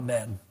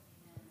Amen.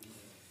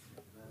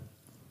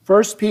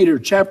 1 Peter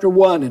chapter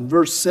 1 and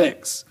verse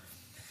 6.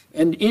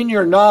 And in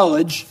your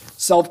knowledge,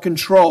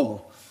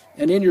 self-control.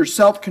 And in your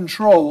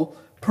self-control,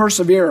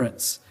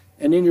 perseverance.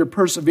 And in your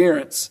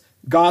perseverance,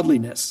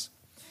 godliness.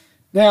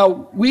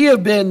 Now, we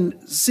have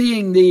been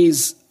seeing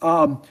these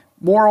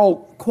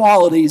moral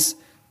qualities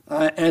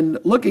and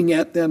looking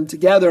at them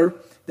together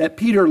that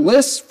Peter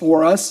lists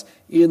for us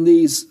in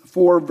these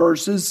 4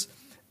 verses.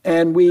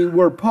 And we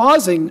were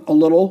pausing a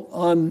little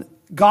on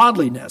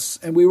godliness.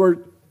 And we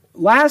were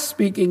last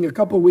speaking a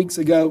couple of weeks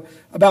ago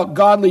about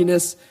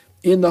godliness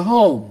in the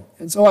home.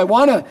 And so I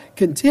want to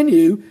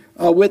continue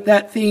with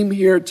that theme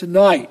here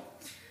tonight.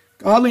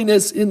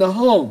 Godliness in the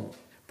home.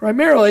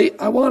 Primarily,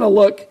 I want to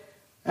look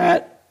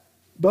at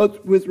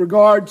both with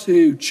regard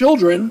to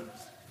children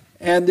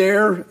and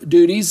their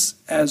duties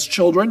as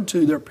children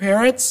to their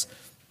parents,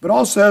 but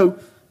also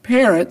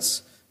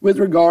parents with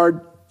regard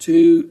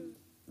to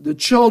the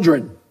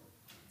children.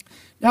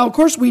 Now, of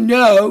course, we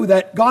know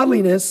that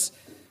godliness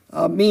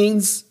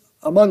means,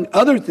 among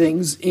other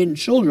things, in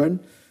children,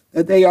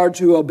 that they are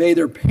to obey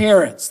their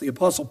parents. The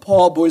Apostle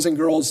Paul, boys and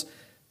girls,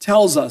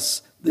 tells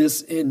us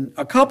this in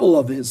a couple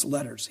of his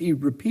letters. He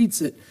repeats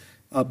it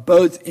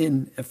both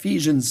in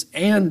Ephesians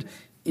and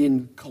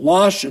in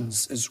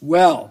Colossians as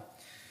well.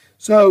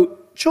 So,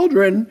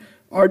 children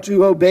are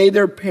to obey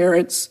their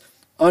parents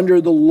under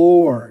the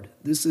Lord.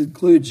 This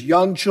includes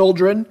young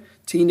children,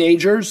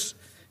 teenagers,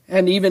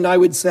 and even, I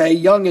would say,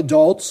 young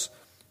adults,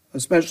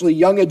 especially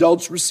young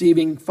adults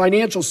receiving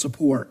financial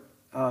support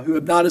who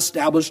have not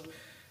established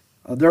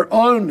their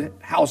own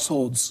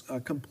households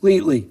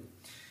completely.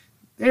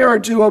 They are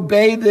to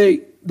obey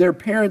their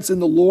parents in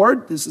the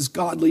Lord. This is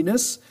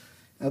godliness.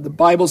 The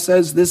Bible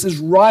says this is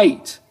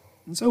right.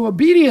 And so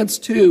obedience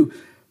to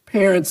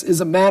parents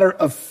is a matter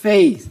of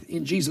faith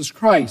in Jesus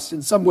Christ.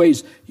 In some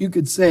ways, you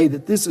could say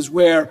that this is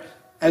where,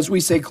 as we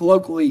say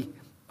colloquially,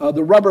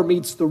 the rubber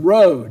meets the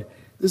road.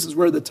 This is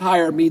where the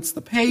tire meets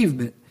the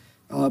pavement.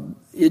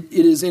 It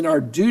is in our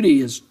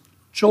duty as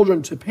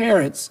children to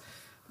parents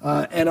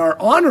and our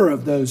honor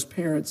of those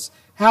parents,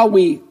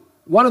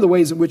 one of the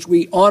ways in which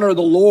we honor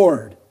the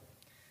Lord.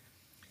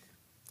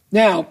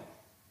 Now,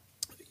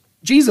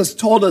 Jesus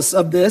told us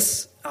of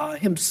this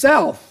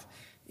himself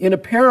in a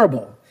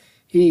parable.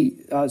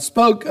 He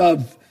spoke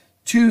of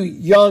 2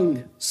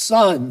 young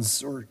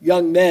sons or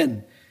young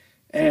men,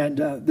 and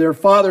their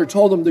father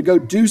told them to go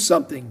do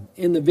something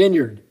in the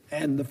vineyard.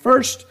 And the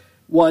first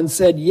one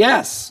said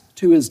yes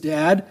to his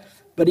dad,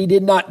 but he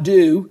did not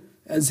do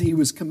as he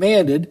was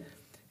commanded.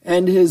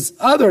 And his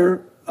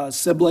other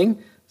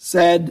sibling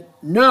said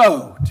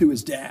no to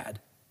his dad,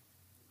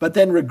 but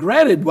then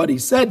regretted what he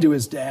said to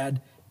his dad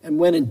and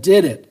went and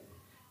did it.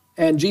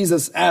 And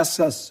Jesus asks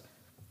us,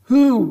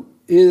 who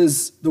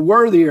is the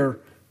worthier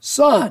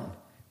son?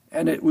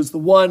 And it was the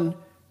one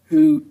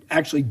who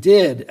actually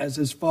did as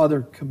his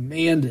father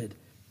commanded.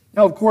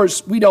 Now, of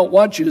course, we don't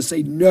want you to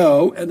say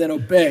no and then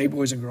obey,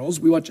 boys and girls.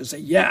 We want you to say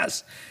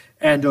yes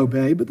and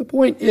obey. But the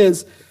point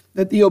is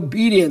that the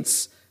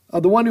obedience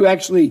of the one who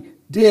actually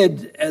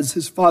did as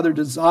his father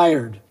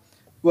desired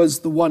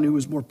was the one who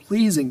was more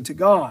pleasing to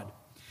God.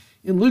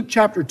 In Luke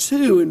chapter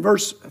 2, in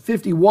verse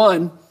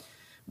 51,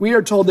 we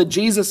are told that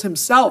Jesus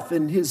himself,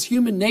 in his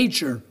human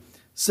nature,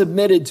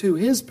 submitted to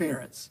his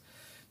parents.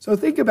 So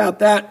think about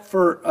that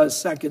for a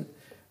second,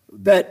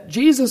 that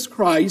Jesus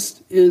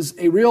Christ is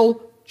a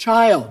real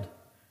child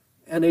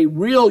and a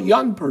real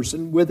young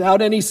person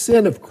without any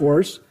sin, of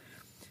course.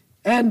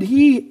 And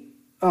he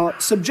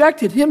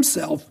subjected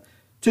himself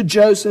to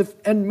Joseph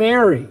and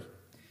Mary,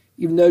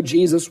 even though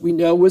Jesus, we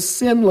know, was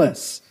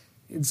sinless.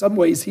 In some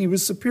ways, he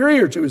was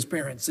superior to his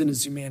parents in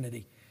his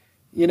humanity,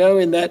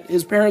 in that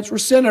his parents were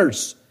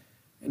sinners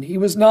and he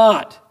was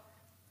not.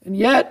 And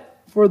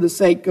yet, for the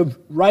sake of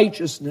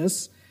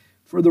righteousness,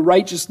 for the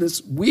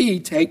righteousness we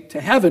take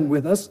to heaven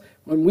with us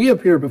when we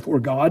appear before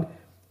God,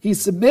 he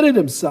submitted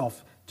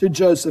himself to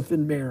Joseph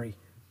and Mary.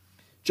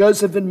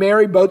 Joseph and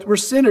Mary both were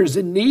sinners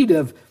in need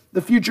of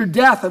the future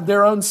death of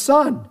their own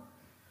son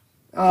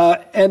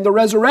and the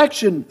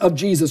resurrection of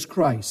Jesus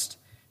Christ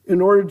in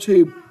order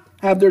to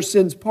have their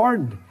sins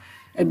pardoned.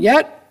 And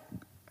yet,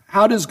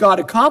 how does God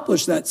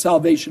accomplish that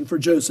salvation for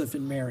Joseph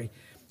and Mary?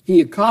 He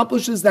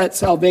accomplishes that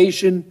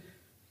salvation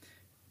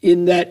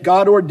in that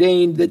God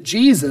ordained that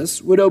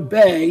Jesus would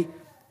obey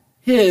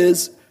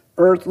his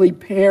earthly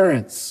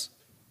parents.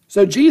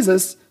 So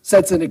Jesus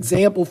sets an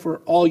example for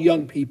all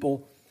young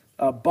people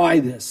by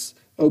this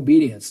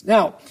obedience.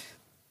 Now,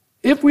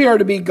 if we are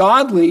to be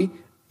godly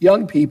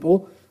young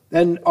people,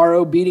 then our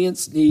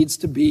obedience needs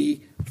to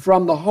be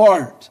from the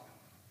heart.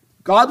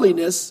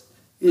 Godliness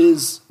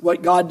is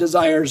what God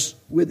desires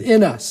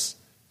within us.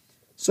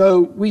 So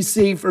we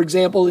see, for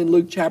example, in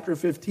Luke chapter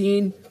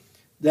 15,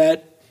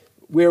 that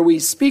where we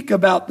speak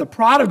about the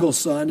prodigal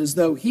son as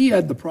though he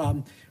had the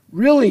problem,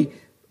 really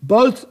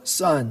both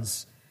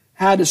sons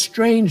had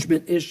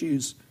estrangement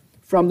issues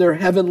from their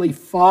heavenly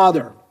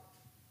Father.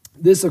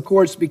 This, of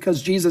course,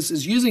 because Jesus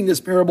is using this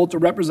parable to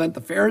represent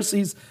the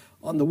Pharisees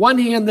on the one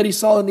hand that he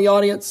saw in the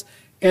audience,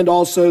 and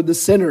also the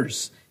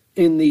sinners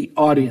in the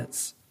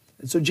audience.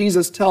 And so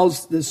Jesus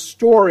tells this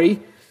story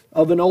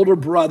of an older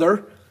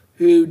brother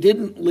who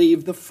didn't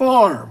leave the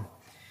farm.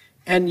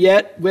 And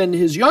yet, when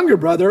his younger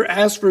brother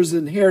asks for his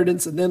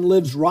inheritance and then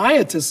lives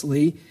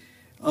riotously,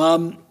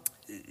 of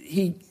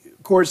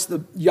course,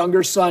 the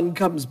younger son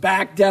comes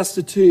back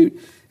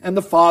destitute, and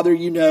the father,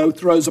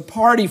 throws a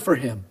party for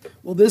him.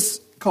 Well,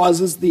 this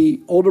causes the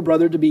older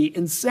brother to be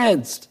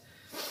incensed.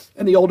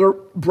 And the older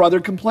brother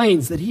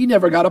complains that he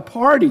never got a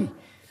party,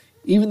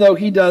 even though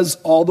he does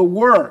all the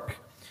work.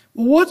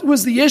 Well, what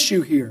was the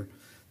issue here?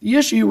 The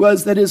issue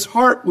was that his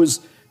heart was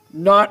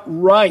not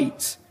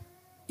right.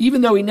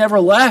 Even though he never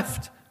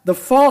left the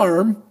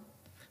farm,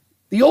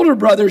 the older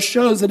brother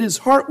shows that his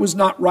heart was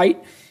not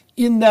right,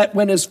 in that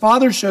when his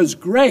father shows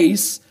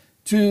grace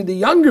to the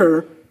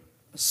younger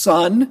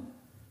son,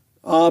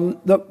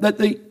 that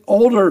the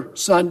older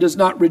son does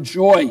not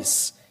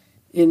rejoice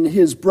in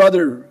his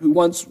brother who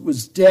once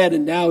was dead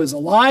and now is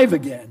alive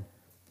again.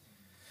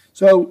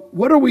 So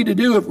what are we to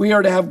do if we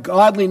are to have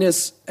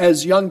godliness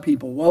as young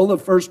people? Well, the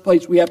first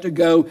place we have to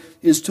go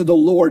is to the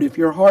Lord. If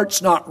your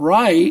heart's not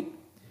right,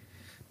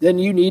 then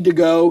you need to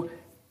go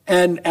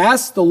and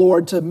ask the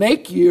Lord to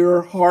make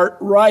your heart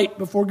right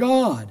before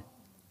God.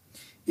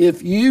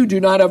 If you do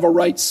not have a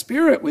right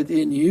spirit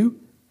within you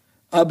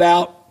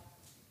about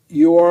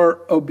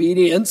your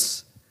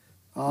obedience,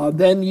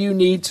 then you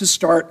need to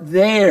start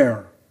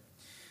there.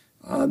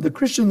 The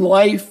Christian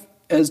life,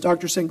 as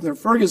Dr. Sinclair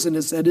Ferguson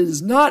has said, it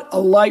is not a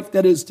life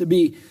that is to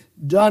be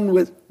done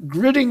with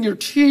gritting your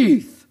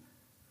teeth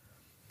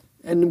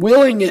and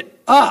willing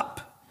it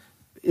up.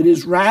 It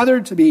is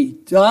rather to be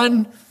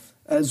done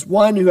as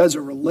one who has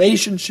a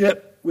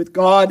relationship with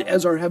God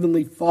as our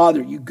Heavenly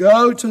Father. You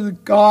go to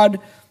God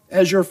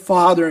as your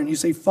Father and you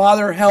say,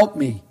 Father, help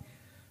me.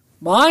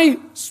 My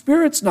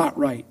spirit's not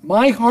right.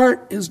 My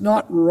heart is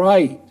not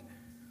right.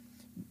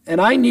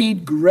 And I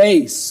need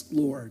grace,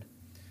 Lord,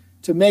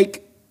 to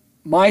make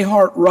my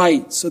heart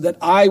right so that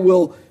I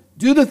will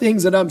do the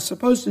things that I'm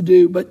supposed to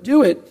do, but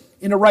do it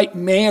in a right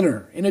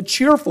manner, in a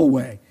cheerful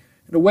way,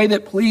 in a way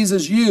that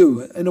pleases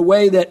you, in a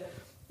way that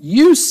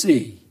you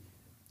see.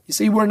 You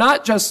see, we're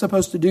not just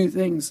supposed to do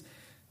things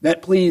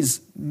that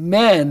please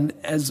men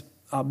as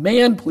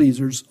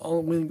man-pleasers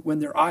only when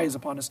their eye is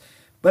upon us,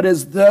 but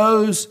as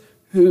those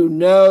who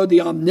know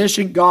the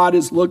omniscient God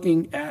is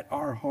looking at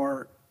our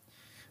heart.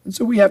 And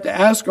so we have to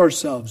ask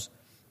ourselves,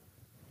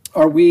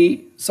 are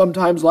we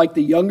sometimes like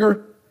the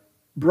younger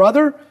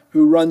brother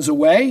who runs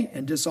away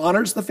and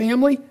dishonors the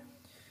family,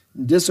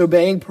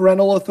 disobeying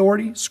parental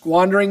authority,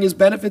 squandering his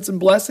benefits and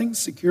blessings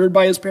secured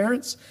by his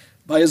parents,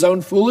 by his own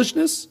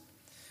foolishness?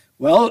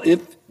 Well,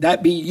 if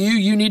that be you,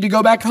 you need to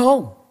go back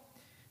home.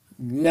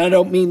 I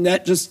don't mean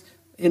that just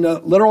in a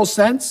literal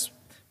sense,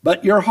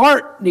 but your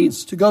heart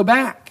needs to go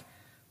back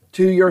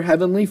to your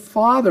Heavenly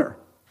Father.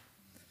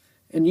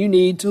 And you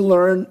need to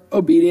learn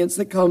obedience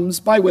that comes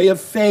by way of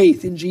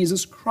faith in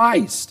Jesus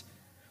Christ.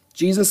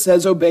 Jesus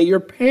says, obey your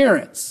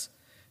parents.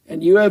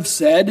 And you have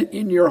said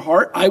in your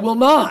heart, I will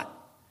not.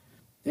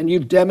 And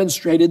you've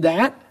demonstrated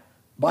that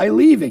by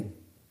leaving.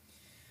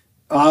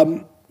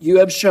 You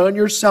have shown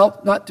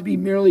yourself not to be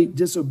merely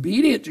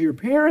disobedient to your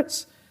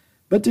parents,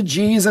 but to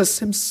Jesus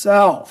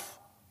himself.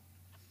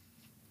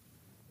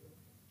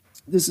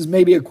 This is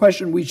maybe a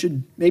question we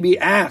should maybe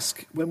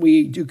ask when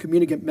we do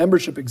communicant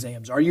membership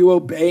exams. Are you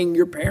obeying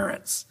your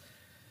parents?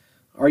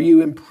 Are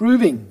you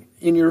improving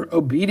in your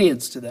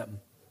obedience to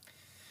them?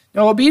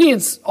 Now,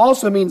 obedience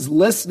also means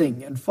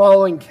listening and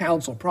following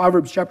counsel.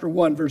 Proverbs chapter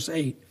 1, verse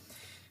 8.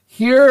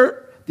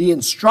 Hear the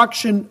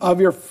instruction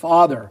of your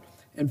father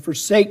and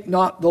forsake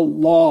not the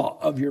law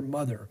of your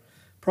mother.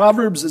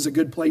 Proverbs is a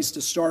good place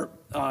to start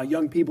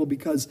young people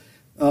because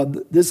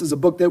this is a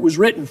book that was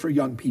written for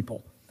young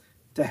people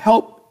to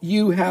help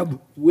you have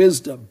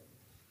wisdom.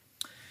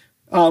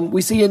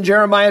 We see in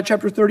Jeremiah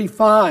chapter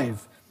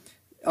 35,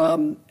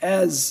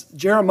 as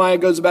Jeremiah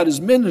goes about his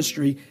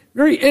ministry,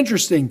 very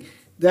interesting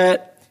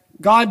that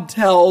God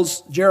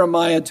tells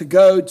Jeremiah to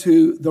go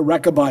to the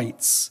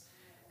Rechabites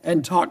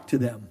and talk to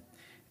them.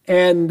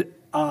 And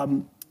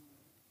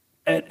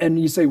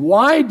you say,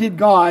 why did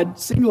God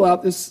single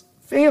out this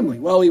family?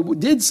 Well, he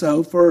did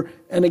so for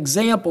an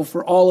example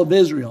for all of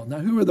Israel. Now,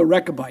 who are the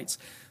Rechabites?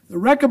 The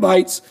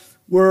Rechabites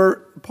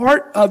were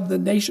part of the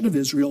nation of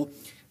Israel,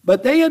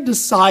 but they had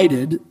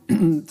decided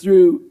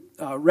through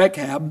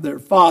Rechab, their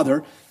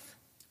father,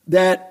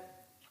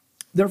 that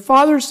their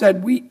father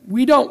said,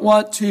 we don't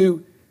want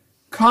to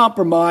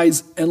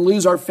compromise and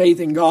lose our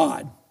faith in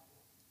God.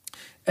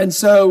 And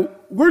so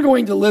we're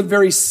going to live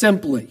very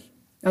simply.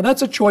 Now,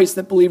 that's a choice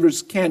that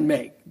believers can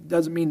make. It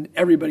doesn't mean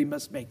everybody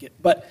must make it.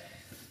 But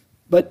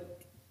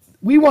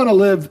we want to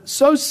live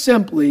so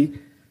simply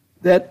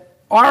that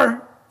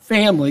our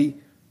family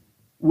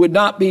would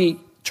not be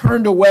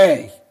turned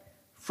away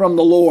from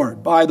the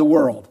Lord by the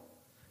world.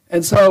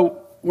 And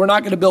so we're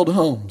not going to build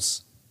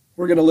homes.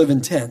 We're going to live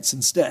in tents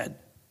instead.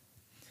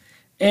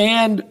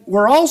 And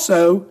we're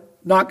also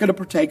not going to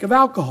partake of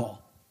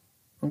alcohol.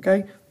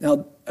 Okay?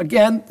 Now,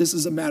 again, this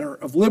is a matter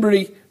of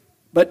liberty,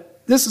 but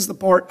this is the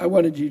part I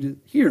wanted you to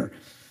hear.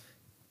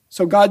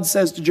 So God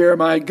says to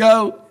Jeremiah,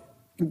 go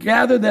and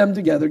gather them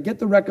together, get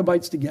the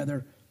Rechabites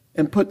together,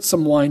 and put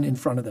some wine in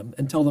front of them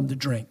and tell them to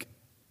drink.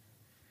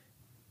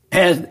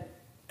 And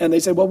they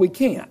said, well, we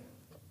can't,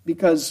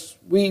 because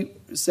we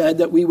said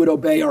that we would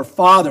obey our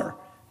father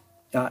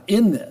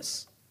in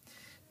this.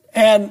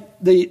 And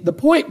the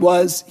point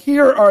was,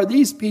 here are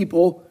these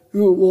people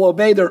who will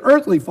obey their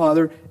earthly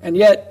father, and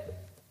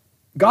yet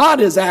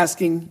God is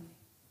asking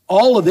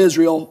all of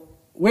Israel,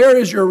 where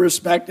is your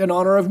respect and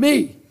honor of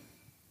me?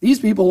 These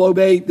people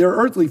obey their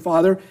earthly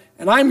father,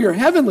 and I'm your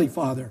heavenly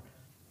father,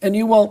 and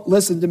you won't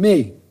listen to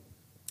me.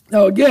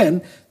 Now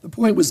again, the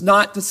point was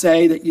not to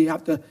say that you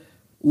have to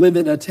live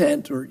in a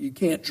tent or you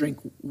can't drink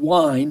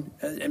wine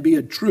and be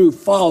a true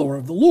follower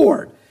of the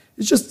Lord.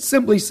 It's just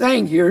simply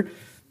saying here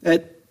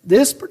that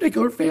this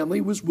particular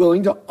family was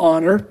willing to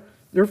honor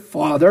their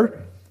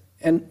father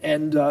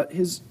and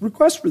his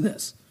request for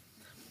this.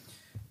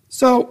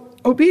 So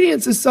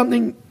obedience is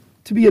something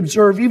to be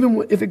observed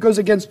even if it goes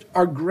against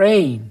our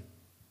grain.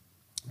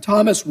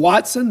 Thomas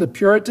Watson, the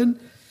Puritan,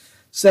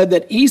 said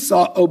that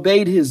Esau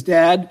obeyed his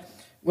dad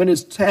when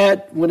his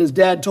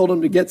dad told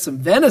him to get some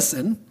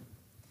venison,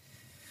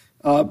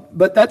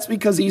 but that's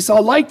because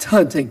Esau liked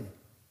hunting.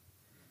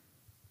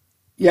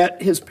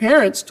 Yet his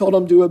parents told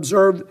him to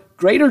observe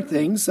greater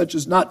things, such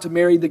as not to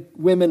marry the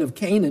women of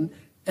Canaan,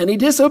 and he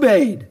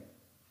disobeyed.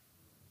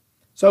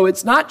 So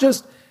it's not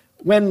just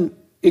when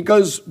it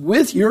goes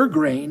with your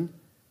grain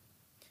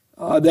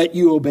that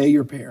you obey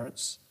your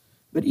parents,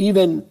 but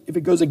even if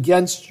it goes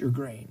against your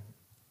grain.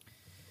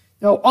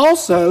 Now,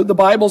 also, the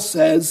Bible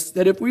says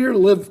that if we are to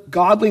live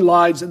godly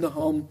lives in the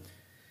home,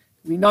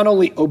 we not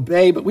only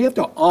obey, but we have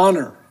to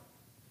honor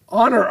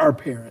our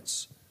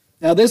parents.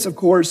 Now, this, of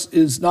course,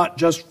 is not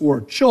just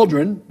for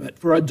children, but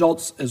for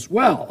adults as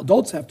well.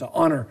 Adults have to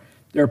honor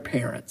their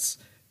parents.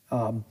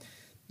 Now,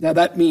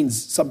 that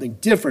means something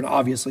different,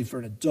 obviously, for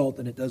an adult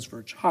than it does for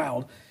a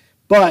child.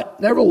 But,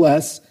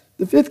 nevertheless,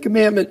 the fifth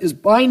commandment is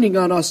binding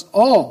on us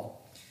all.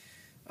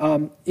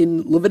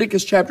 In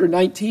Leviticus chapter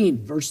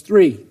 19, verse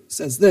 3, it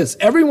says this,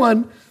 every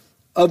one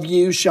of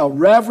you shall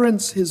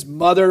reverence his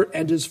mother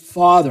and his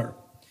father.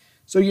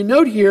 So you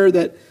note here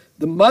that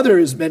the mother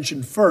is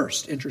mentioned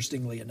first,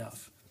 interestingly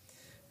enough.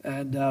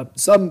 And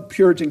some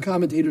Puritan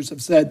commentators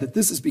have said that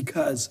this is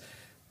because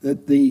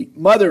that the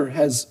mother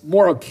has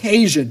more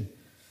occasion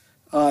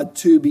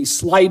to be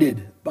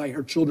slighted by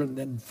her children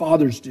than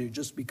fathers do,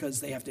 just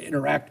because they have to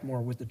interact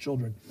more with the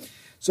children.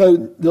 So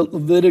the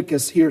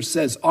Leviticus here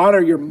says,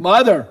 honor your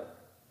mother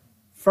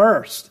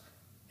first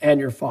and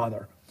your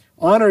father.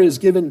 Honor is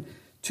given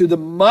to the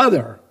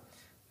mother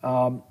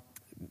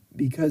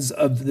because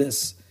of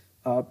this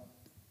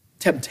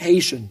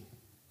temptation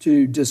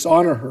to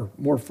dishonor her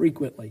more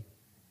frequently.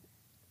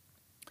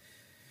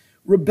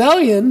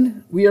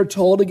 Rebellion, we are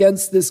told,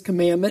 against this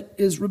commandment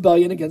is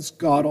rebellion against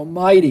God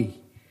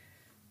Almighty.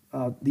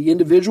 The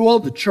individual,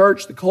 the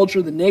church, the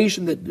culture, the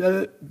nation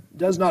that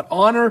does not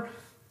honor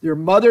their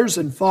mothers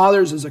and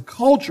fathers as a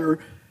culture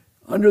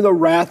under the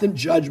wrath and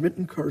judgment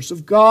and curse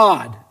of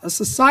God. A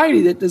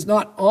society that does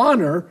not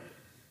honor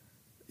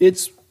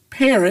its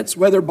parents,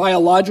 whether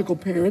biological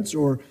parents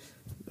or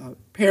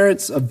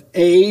parents of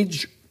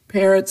age,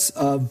 parents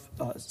of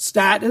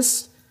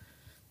status,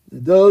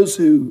 those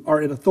who are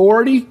in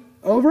authority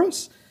over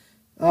us,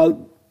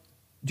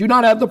 do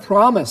not have the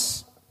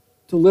promise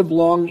to live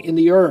long in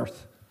the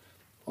earth.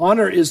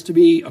 Honor is to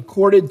be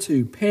accorded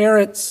to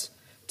parents,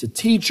 to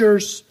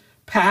teachers,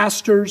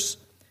 pastors,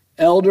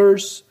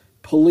 elders,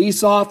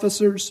 police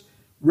officers,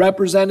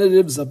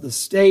 representatives of the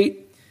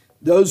state,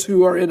 those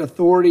who are in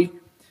authority.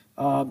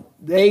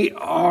 They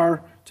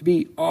are to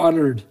be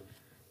honored,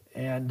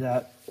 and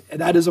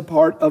that is a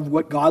part of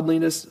what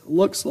godliness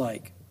looks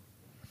like.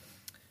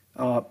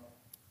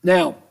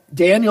 Now,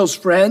 Daniel's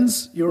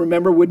friends, you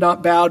remember, would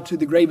not bow to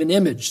the graven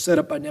image set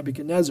up by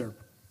Nebuchadnezzar.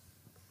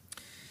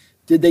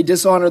 Did they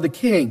dishonor the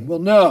king? Well,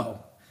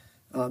 no.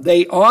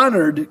 They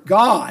honored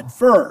God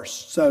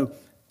first. So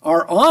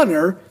our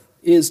honor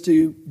is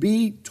to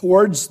be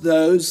towards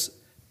those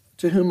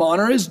to whom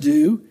honor is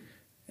due,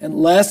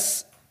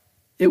 unless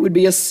it would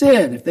be a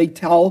sin. If they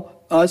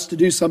tell us to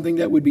do something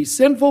that would be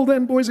sinful,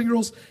 then, boys and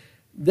girls,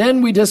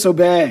 then we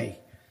disobey.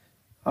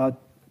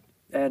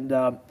 And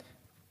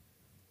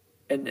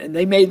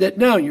they made that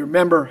known. You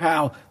remember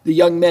how the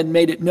young men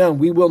made it known.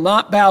 We will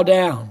not bow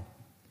down,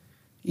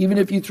 even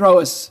if you throw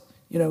us,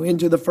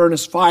 into the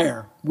furnace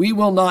fire. We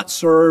will not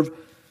serve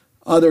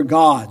other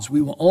gods.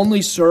 We will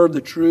only serve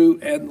the true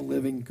and the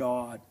living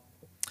God.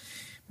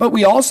 But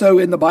we also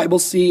in the Bible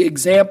see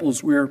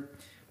examples where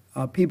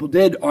people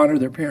did honor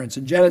their parents.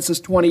 In Genesis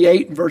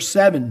 28 and verse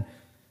 7,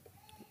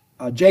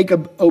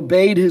 Jacob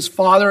obeyed his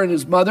father and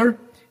his mother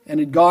and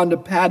had gone to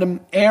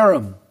Paddan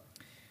Aram.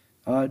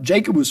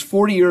 Jacob was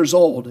 40 years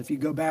old. If you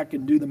go back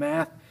and do the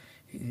math,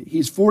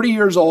 he's 40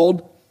 years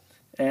old.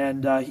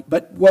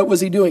 But what was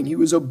he doing? He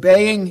was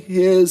obeying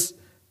his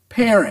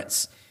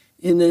parents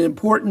in the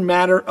important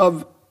matter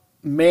of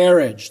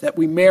marriage, that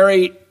we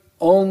marry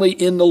only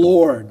in the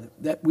Lord,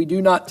 that we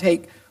do not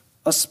take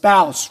a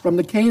spouse from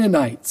the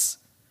Canaanites,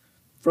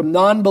 from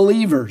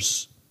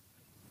non-believers.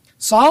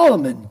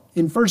 Solomon,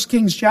 in 1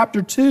 Kings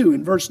chapter 2,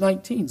 in verse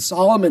 19,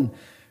 Solomon,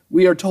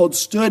 we are told,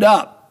 stood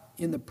up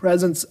in the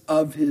presence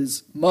of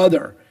his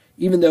mother,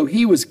 even though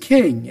he was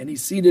king and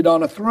he's seated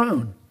on a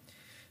throne.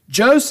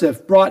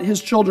 Joseph brought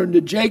his children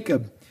to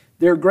Jacob,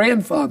 their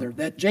grandfather,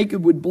 that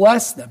Jacob would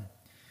bless them.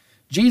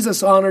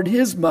 Jesus honored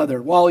his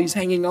mother while he's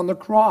hanging on the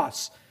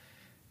cross.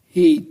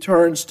 He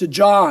turns to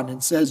John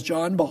and says,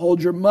 John,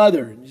 behold your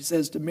mother. And he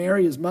says to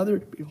Mary, his mother,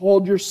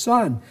 behold your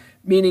son.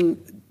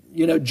 Meaning,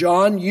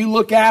 John, you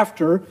look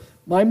after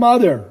my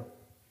mother.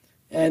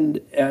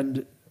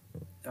 And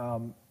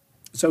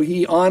so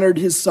he honored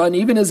his son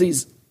even as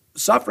he's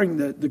suffering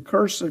the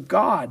curse of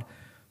God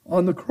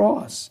on the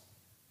cross.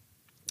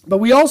 But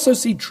we also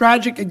see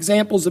tragic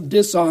examples of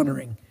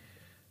dishonoring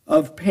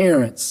of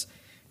parents.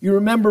 You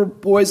remember,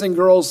 boys and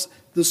girls,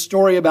 the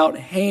story about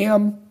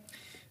Ham,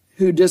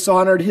 who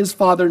dishonored his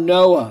father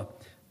Noah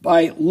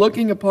by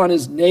looking upon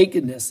his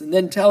nakedness and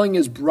then telling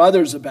his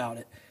brothers about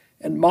it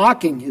and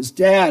mocking his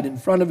dad in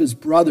front of his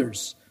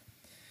brothers.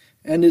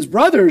 And his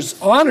brothers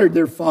honored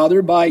their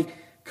father by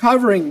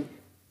covering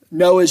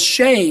Noah's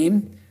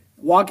shame,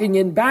 walking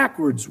in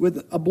backwards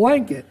with a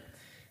blanket.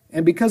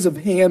 And because of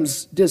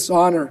Ham's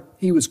dishonor,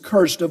 he was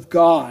cursed of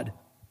God.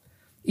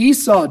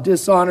 Esau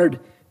dishonored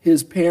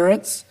his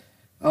parents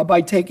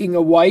by taking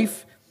a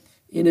wife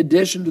in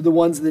addition to the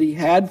ones that he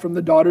had from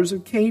the daughters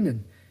of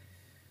Canaan.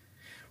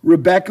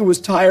 Rebekah was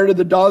tired of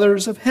the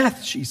daughters of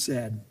Heth, she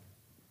said.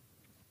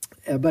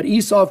 But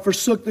Esau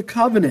forsook the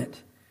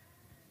covenant.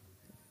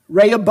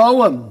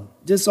 Rehoboam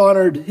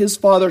dishonored his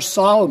father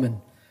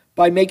Solomon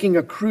by making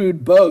a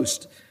crude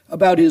boast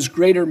about his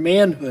greater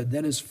manhood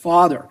than his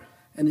father,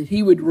 and that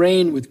he would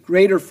reign with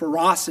greater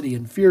ferocity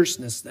and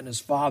fierceness than his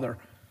father.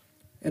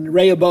 And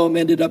Rehoboam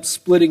ended up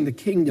splitting the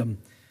kingdom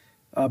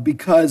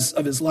because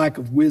of his lack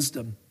of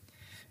wisdom.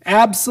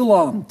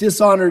 Absalom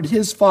dishonored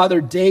his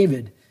father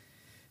David.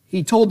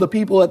 He told the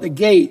people at the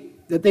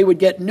gate that they would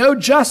get no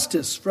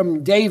justice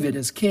from David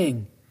as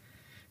king,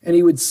 and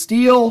he would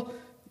steal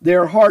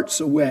their hearts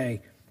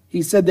away.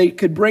 He said they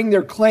could bring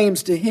their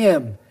claims to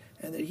him,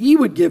 and that he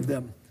would give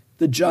them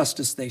the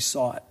justice they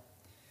sought.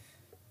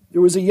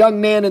 There was a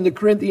young man in the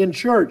Corinthian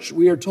church,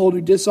 we are told,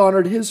 who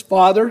dishonored his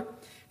father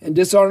and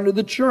dishonored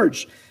the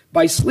church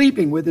by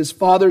sleeping with his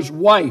father's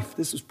wife.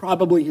 This was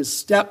probably his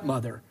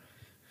stepmother.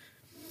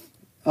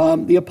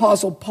 The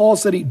Apostle Paul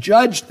said he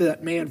judged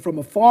that man from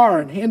afar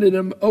and handed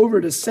him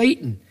over to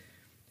Satan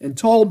and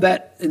told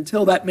that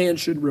until that man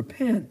should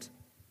repent.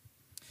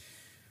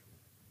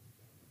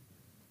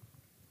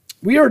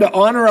 We are to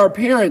honor our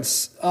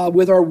parents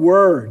with our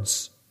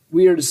words.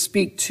 We are to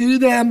speak to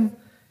them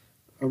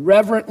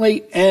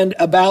reverently and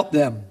about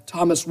them.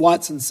 Thomas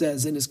Watson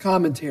says in his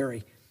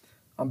commentary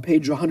on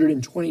page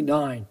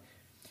 129.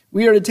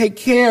 We are to take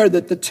care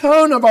that the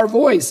tone of our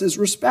voice is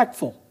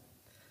respectful.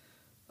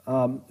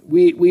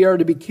 We are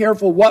to be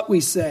careful what we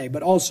say,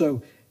 but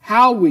also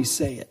how we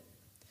say it.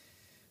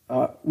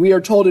 We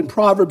are told in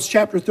Proverbs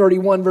chapter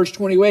 31, verse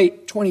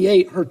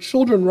 28, her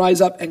children rise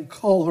up and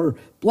call her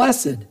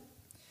blessed.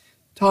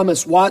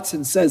 Thomas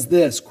Watson says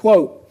this,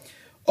 quote,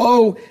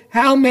 "Oh,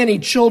 how many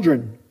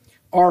children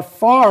are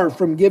far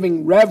from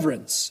giving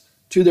reverence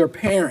to their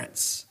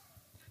parents.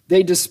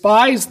 They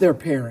despise their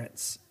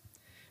parents.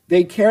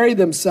 They carry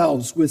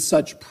themselves with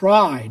such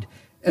pride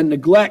and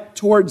neglect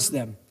towards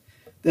them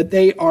that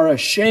they are a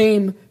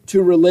shame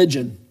to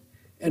religion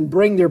and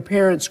bring their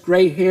parents'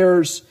 gray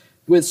hairs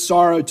with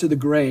sorrow to the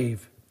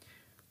grave."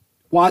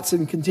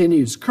 Watson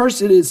continues,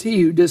 "Cursed is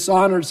he who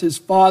dishonors his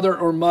father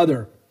or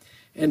mother,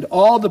 and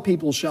all the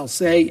people shall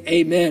say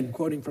amen,"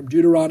 quoting from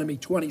Deuteronomy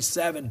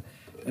 27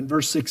 and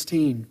verse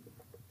 16.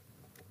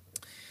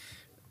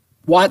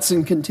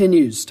 Watson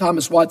continues,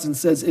 Thomas Watson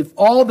says, "If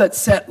all that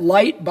set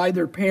light by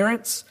their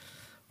parents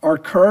are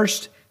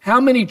cursed, how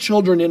many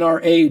children in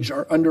our age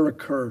are under a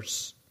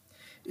curse?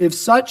 If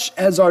such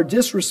as are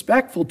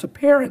disrespectful to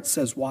parents,"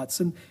 says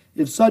Watson,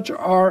 "if such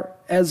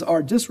as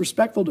are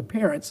disrespectful to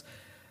parents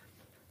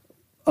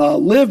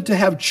live to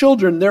have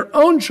children, their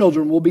own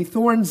children will be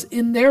thorns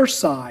in their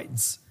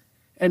sides,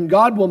 and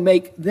God will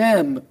make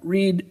them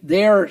read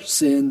their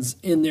sins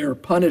in their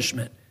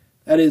punishment."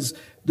 That is,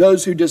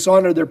 those who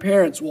dishonor their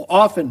parents will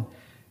often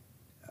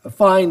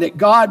find that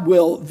God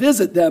will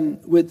visit them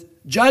with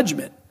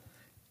judgment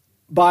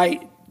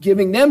by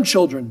giving them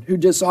children who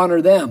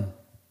dishonor them.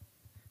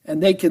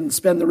 And they can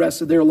spend the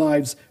rest of their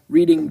lives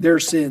reading their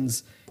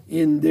sins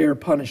in their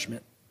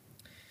punishment.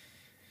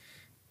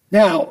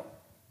 Now,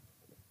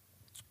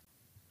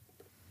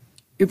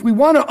 if we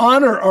want to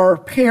honor our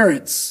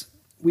parents,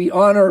 we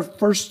honor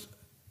first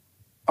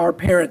our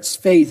parents'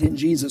 faith in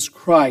Jesus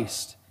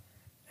Christ.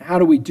 How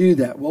do we do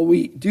that? Well,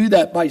 we do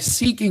that by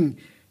seeking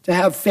to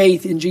have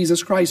faith in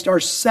Jesus Christ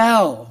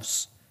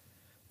ourselves.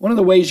 One of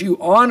the ways you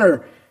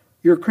honor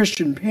your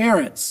Christian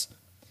parents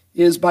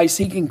is by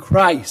seeking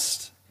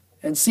Christ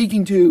and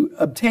seeking to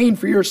obtain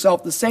for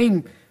yourself the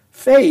same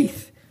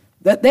faith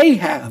that they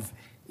have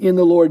in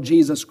the Lord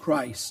Jesus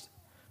Christ.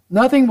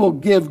 Nothing will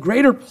give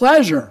greater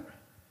pleasure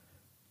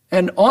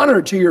and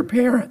honor to your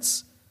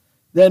parents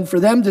than for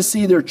them to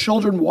see their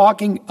children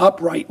walking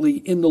uprightly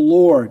in the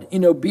Lord,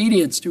 in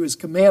obedience to his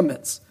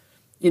commandments,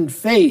 in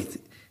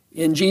faith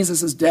in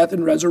Jesus' death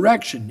and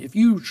resurrection. If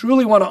you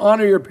truly want to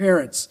honor your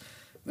parents,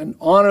 then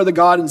honor the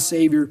God and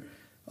Savior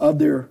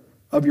of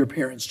your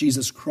parents,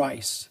 Jesus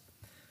Christ.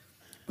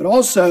 But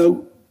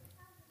also,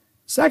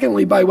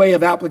 secondly, by way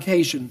of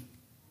application,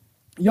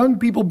 young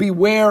people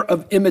beware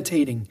of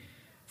imitating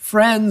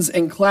friends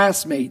and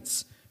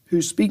classmates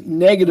who speak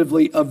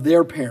negatively of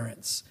their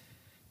parents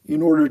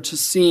in order to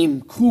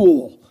seem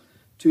cool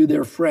to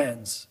their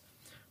friends.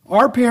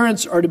 Our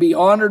parents are to be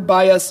honored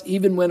by us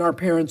even when our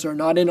parents are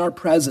not in our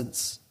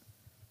presence.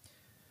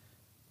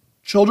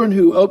 Children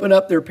who open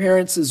up their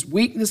parents'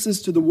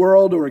 weaknesses to the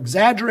world or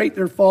exaggerate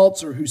their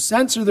faults or who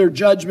censor their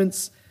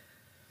judgments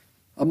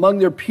among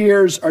their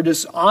peers are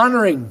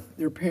dishonoring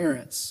their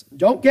parents.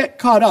 Don't get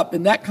caught up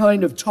in that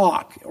kind of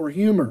talk or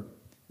humor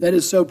that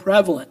is so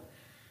prevalent,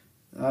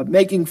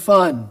 making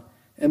fun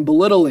and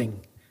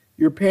belittling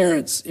your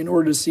parents in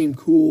order to seem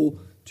cool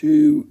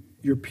to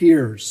your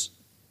peers.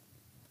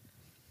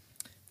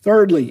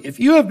 Thirdly, if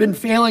you have been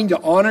failing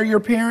to honor your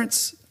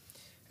parents,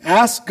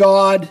 ask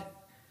God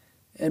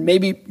and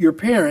maybe your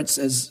parents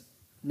as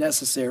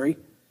necessary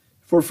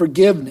for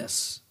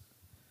forgiveness.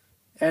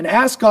 And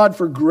ask God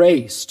for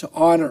grace to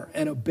honor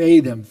and obey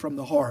them from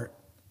the heart.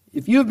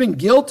 If you have been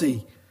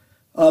guilty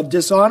of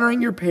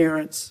dishonoring your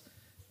parents,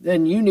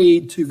 then you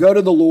need to go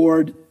to the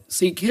Lord,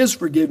 seek his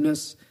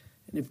forgiveness,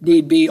 and if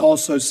need be,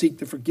 also seek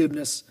the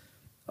forgiveness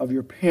of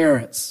your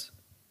parents.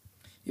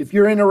 If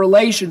you're in a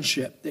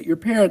relationship that your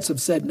parents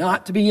have said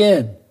not to be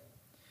in,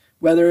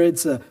 whether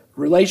it's a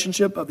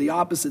relationship of the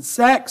opposite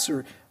sex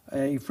or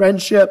a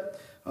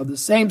friendship of the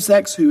same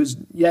sex who is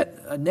yet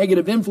a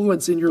negative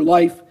influence in your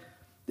life,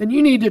 then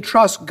you need to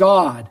trust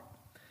God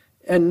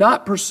and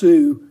not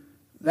pursue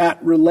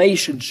that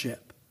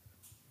relationship.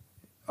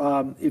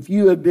 If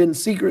you have been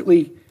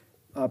secretly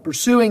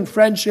pursuing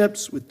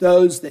friendships with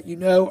those that you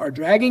know are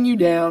dragging you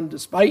down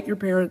despite your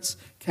parents'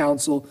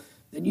 counsel,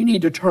 then you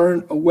need to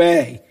turn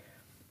away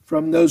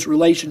from those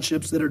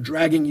relationships that are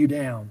dragging you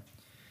down.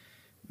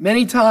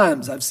 Many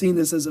times I've seen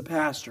this as a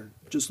pastor.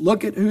 Just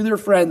look at who their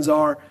friends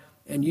are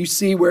and you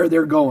see where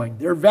they're going.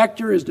 Their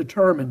vector is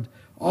determined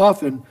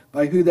often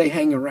by who they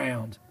hang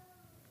around.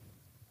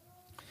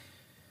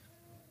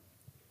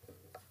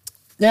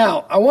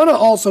 Now, I want to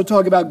also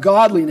talk about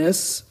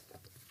godliness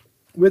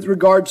with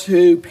regard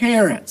to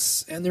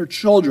parents and their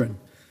children.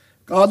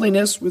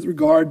 Godliness with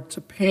regard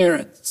to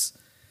parents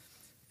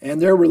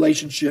and their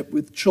relationship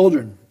with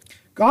children.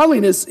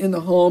 Godliness in the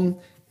home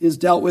is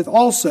dealt with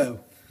also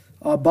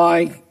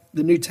by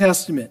the New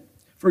Testament.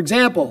 For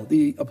example,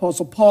 the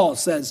Apostle Paul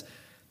says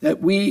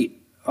that we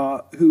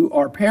who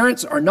are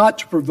parents are not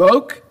to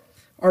provoke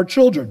our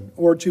children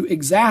or to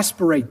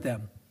exasperate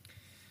them.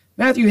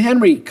 Matthew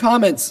Henry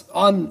comments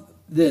on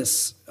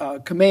this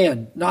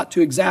command not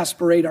to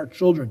exasperate our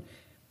children.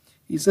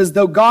 He says,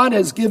 though God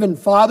has given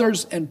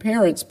fathers and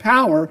parents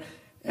power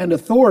and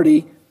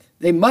authority,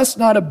 they must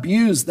not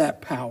abuse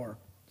that power.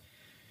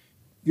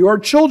 Your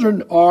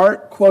children are,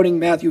 quoting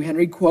Matthew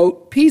Henry,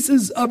 quote,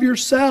 pieces of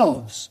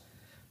yourselves,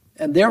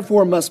 and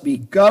therefore must be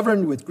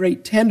governed with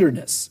great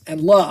tenderness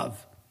and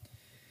love.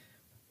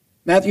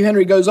 Matthew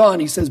Henry goes on,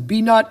 he says,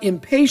 be not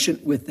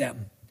impatient with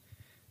them.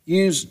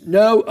 Use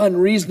no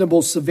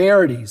unreasonable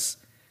severities,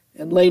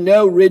 and lay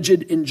no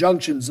rigid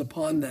injunctions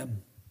upon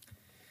them.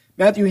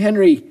 Matthew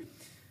Henry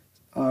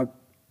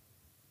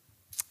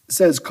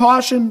says,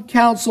 caution,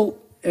 counsel,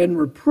 and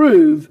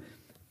reprove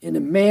in a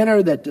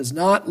manner that does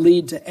not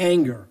lead to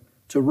anger,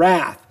 to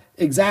wrath,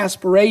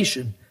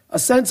 exasperation, a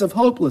sense of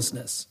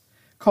hopelessness.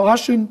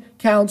 Caution,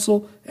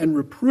 counsel, and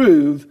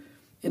reprove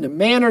in a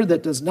manner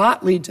that does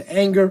not lead to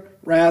anger,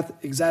 wrath,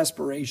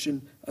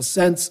 exasperation, a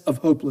sense of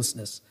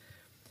hopelessness.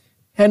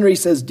 Henry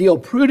says, deal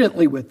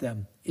prudently with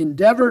them.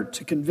 Endeavor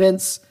to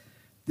convince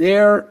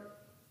their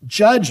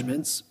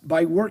judgments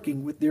by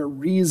working with their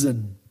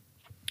reason.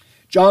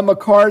 John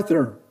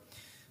MacArthur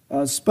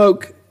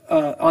spoke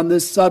on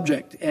this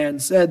subject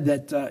and said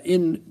that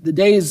in the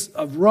days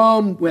of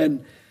Rome,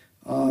 when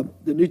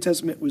the New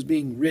Testament was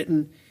being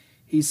written,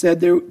 he said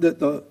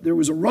there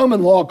was a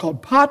Roman law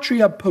called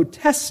patria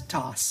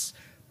potestas,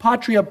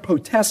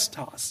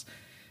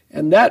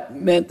 and that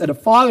meant that a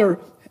father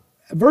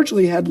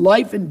virtually had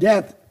life and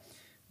death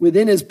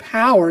within his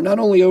power, not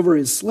only over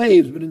his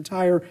slaves, but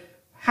entire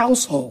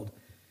household.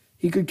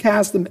 He could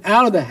cast them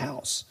out of the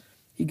house.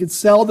 He could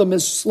sell them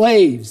as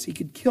slaves. He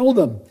could kill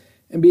them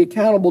and be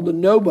accountable to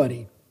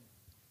nobody.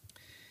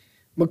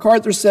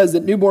 MacArthur says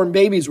that newborn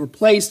babies were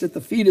placed at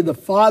the feet of the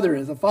father.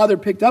 If the father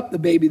picked up the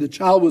baby, the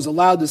child was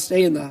allowed to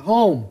stay in the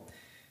home.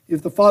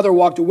 If the father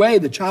walked away,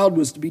 the child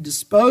was to be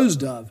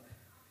disposed of.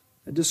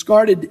 The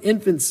discarded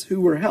infants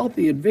who were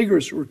healthy and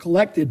vigorous were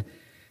collected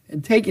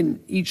and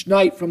taken each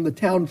night from the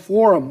town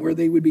forum, where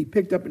they would be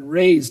picked up and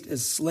raised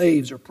as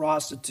slaves or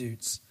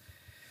prostitutes.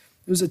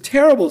 It was a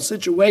terrible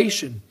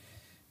situation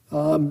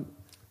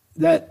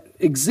that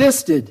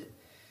existed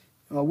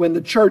when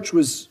the church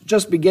was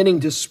just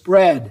beginning to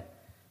spread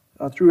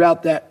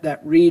throughout that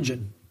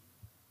region.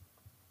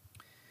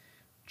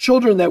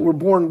 Children that were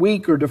born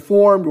weak or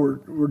deformed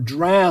were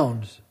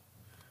drowned.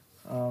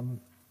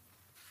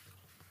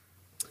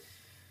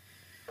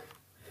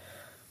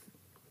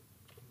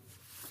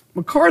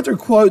 MacArthur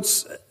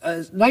quotes a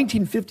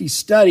 1950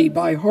 study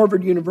by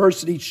Harvard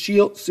University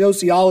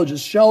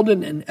sociologists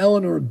Sheldon and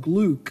Eleanor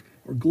Gluck.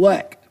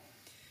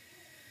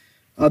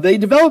 They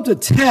developed a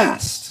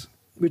test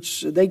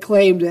which they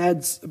claimed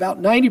had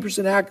about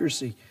 90%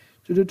 accuracy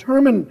to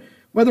determine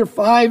whether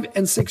 5-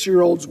 and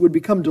 6-year-olds would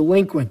become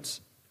delinquent.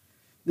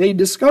 They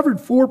discovered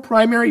 4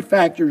 primary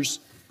factors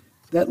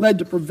that led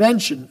to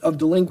prevention of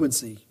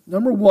delinquency.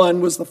 Number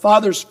 1 was the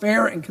father's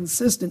fair and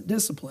consistent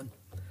discipline.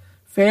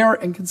 Fair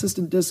and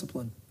consistent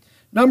discipline.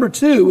 Number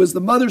 2 was the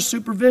mother's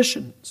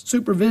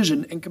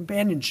supervision and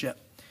companionship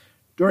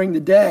during the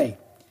day.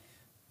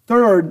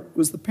 Third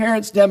was the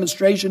parents'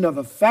 demonstration of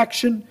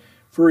affection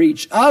for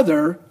each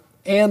other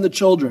and the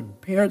children.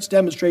 Parents'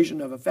 demonstration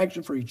of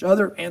affection for each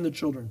other and the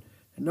children.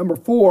 And number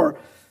 4,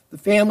 the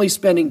family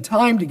spending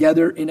time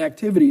together in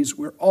activities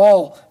where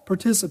all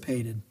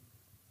participated.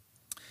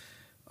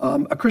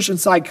 A Christian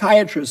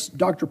psychiatrist,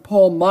 Dr.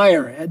 Paul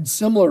Meyer, had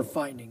similar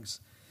findings.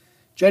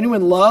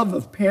 Genuine love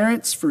of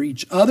parents for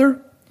each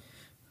other,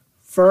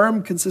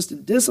 firm,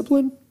 consistent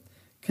discipline,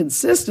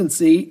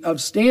 consistency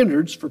of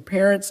standards for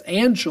parents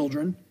and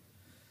children,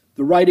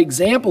 the right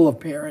example of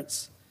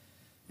parents,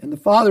 and the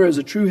father as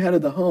a true head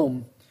of the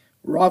home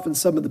were often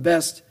some of the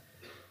best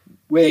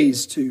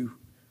ways to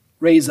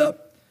raise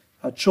up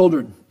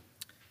children.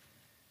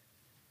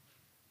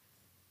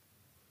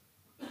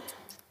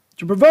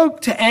 To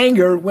provoke to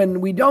anger when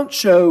we don't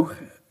show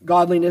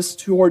godliness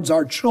towards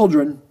our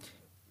children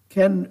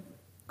can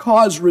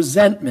cause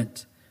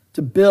resentment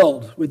to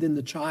build within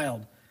the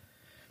child.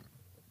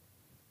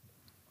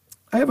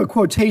 I have a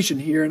quotation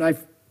here, and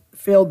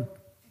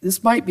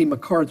this might be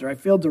MacArthur. I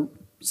failed to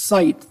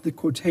cite the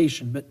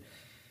quotation, but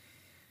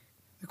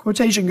the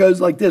quotation goes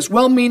like this: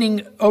 well-meaning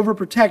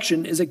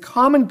overprotection is a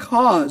common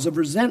cause of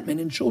resentment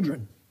in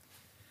children.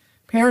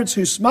 Parents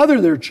who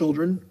smother their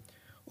children,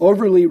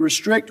 overly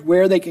restrict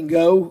where they can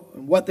go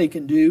and what they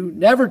can do,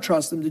 never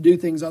trust them to do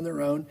things on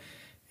their own,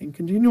 and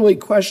continually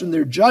question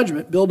their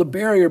judgment, build a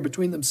barrier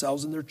between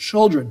themselves and their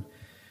children.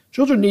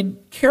 Children need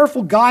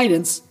careful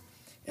guidance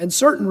and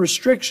certain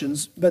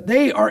restrictions, but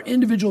they are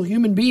individual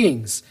human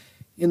beings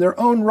in their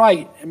own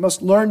right and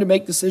must learn to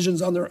make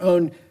decisions on their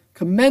own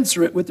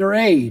commensurate with their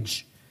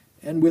age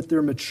and with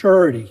their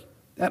maturity.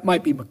 That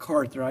might be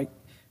MacArthur.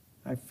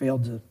 I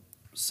failed to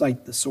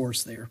cite the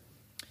source there.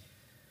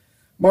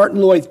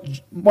 Martin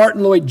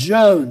Lloyd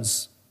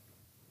Jones,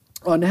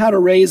 on how to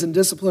raise and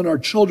discipline our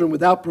children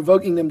without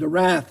provoking them to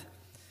wrath,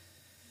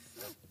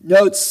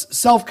 notes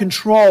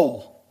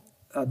self-control,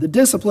 the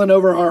discipline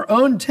over our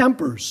own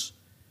tempers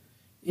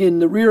in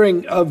the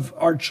rearing of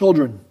our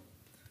children.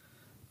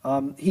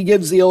 He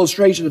gives the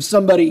illustration of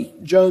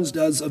Jones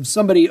does, of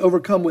somebody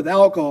overcome with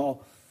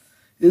alcohol,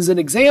 is an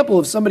example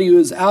of somebody who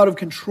is out of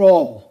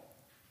control.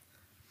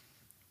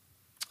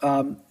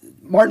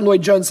 Martin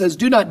Lloyd Jones says,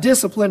 do not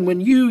discipline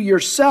when you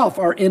yourself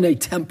are in a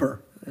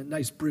temper. A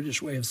nice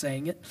British way of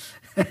saying it.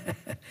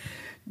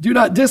 Do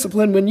not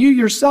discipline when you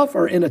yourself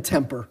are in a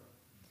temper.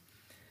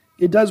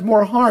 It does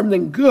more harm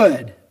than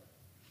good.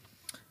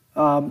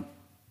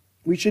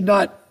 We should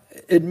not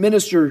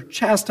administer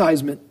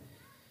chastisement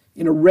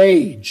in a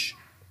rage.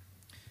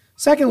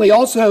 Secondly,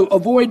 also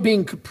avoid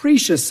being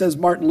capricious, says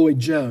Martin Lloyd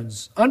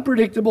Jones.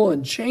 Unpredictable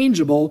and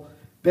changeable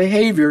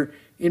behavior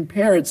in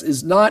parents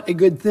is not a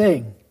good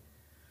thing.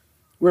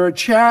 Where a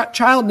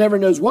child never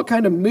knows what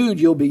kind of mood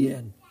you'll be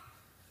in.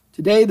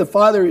 Today, the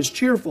father is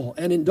cheerful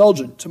and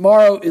indulgent.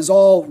 Tomorrow is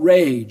all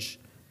rage,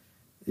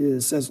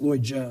 says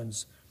Lloyd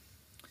Jones.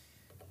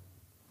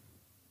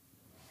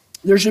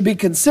 There should be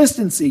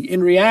consistency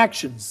in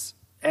reactions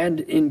and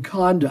in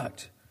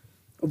conduct.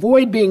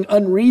 Avoid being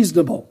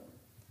unreasonable.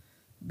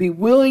 Be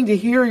willing to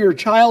hear your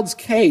child's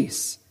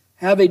case.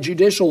 Have a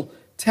judicial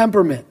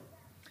temperament.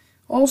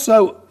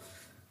 Also,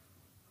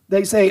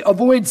 they say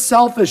avoid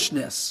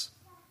selfishness.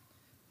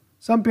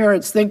 Some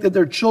parents think that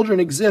their children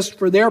exist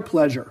for their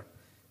pleasure.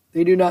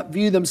 They do not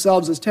view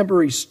themselves as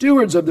temporary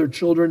stewards of their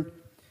children,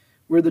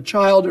 where the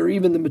child or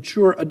even the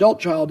mature adult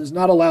child is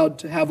not allowed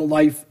to have a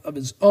life of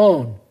his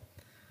own.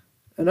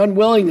 An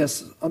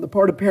unwillingness on the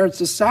part of parents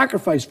to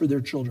sacrifice for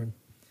their children.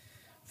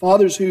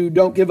 Fathers who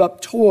don't give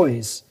up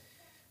toys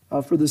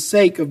for the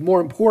sake of more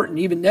important,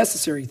 even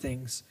necessary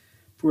things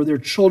for their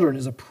children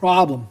is a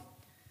problem.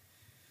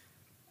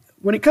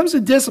 When it comes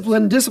to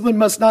discipline, discipline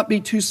must not be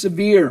too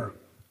severe.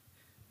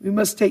 We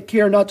must take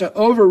care not to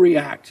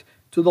overreact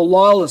to the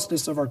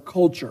lawlessness of our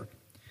culture.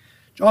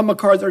 John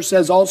MacArthur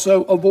says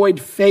also, avoid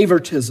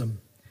favoritism.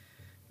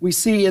 We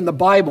see in the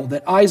Bible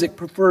that Isaac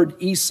preferred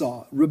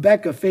Esau,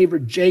 Rebekah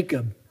favored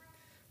Jacob.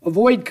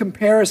 Avoid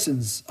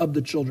comparisons of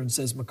the children,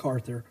 says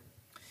MacArthur.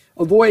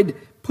 Avoid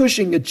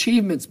pushing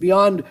achievements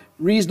beyond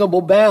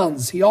reasonable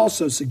bounds, he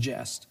also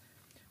suggests.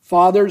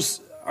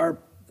 Fathers are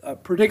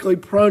particularly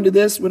prone to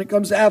this when it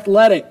comes to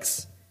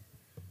athletics.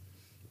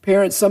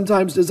 Parents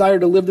sometimes desire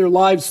to live their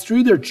lives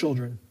through their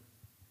children.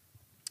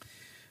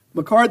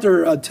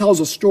 MacArthur tells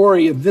a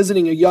story of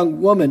visiting a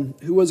young woman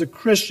who was a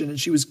Christian, and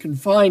she was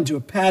confined to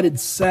a padded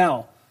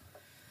cell.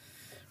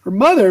 Her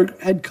mother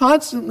had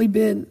pushed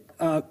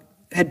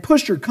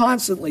her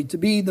constantly to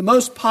be the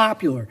most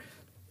popular,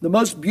 the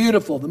most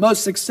beautiful, the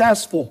most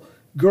successful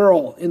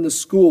girl in the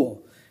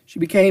school. She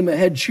became a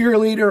head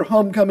cheerleader,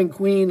 homecoming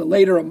queen,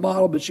 later a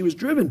model, but she was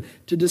driven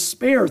to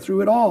despair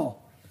through it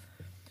all.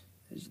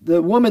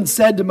 The woman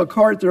said to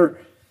MacArthur,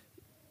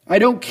 "I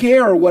don't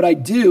care what I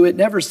do, it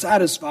never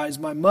satisfies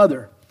my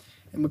mother."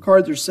 And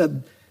MacArthur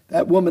said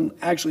that woman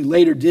actually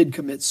later did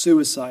commit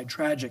suicide,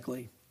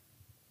 tragically.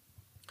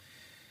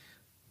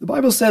 The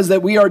Bible says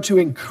that we are to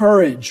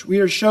encourage, we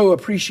are to show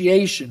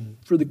appreciation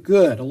for the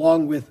good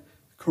along with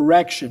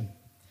correction.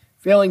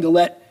 Failing to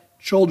let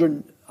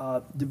children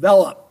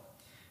develop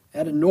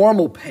at a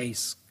normal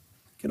pace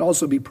can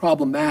also be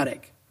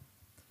problematic.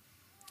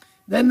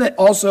 Then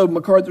also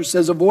MacArthur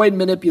says, avoid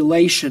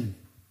manipulation,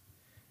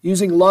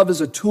 using love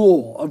as a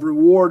tool of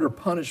reward or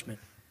punishment.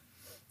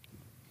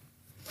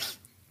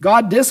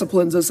 God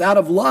disciplines us out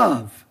of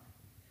love,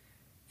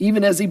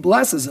 even as he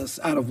blesses us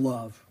out of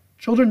love.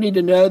 Children need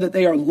to know that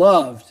they are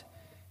loved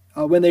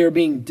when they are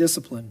being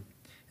disciplined.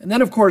 And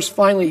then, of course,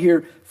 finally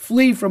here,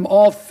 flee from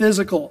all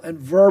physical and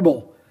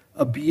verbal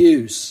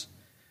abuse.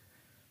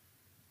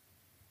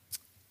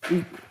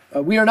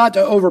 We are not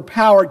to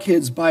overpower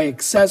kids by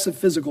excessive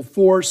physical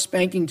force,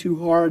 spanking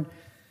too hard,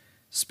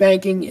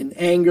 spanking in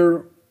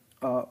anger,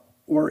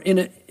 or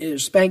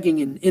spanking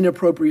in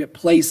inappropriate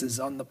places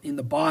on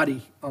the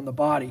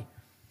body.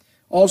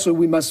 Also,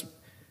 we must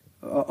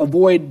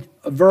avoid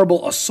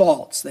verbal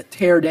assaults that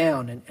tear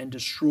down and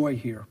destroy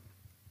here.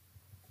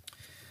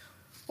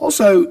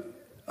 Also,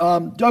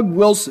 Doug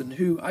Wilson,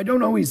 who I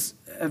don't always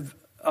have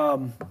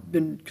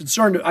been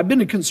concerned. I've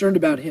been concerned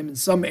about him in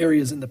some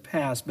areas in the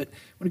past, but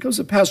when it comes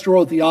to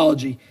pastoral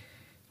theology,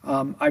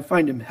 I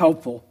find him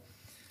helpful.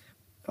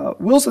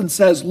 Wilson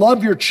says,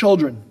 love your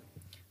children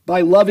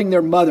by loving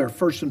their mother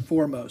first and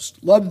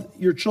foremost. Love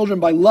your children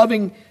by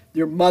loving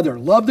their mother.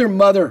 Love their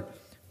mother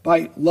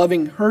by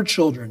loving her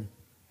children.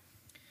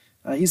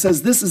 He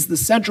says, this is the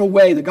central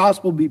way the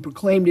gospel will be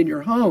proclaimed in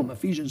your home.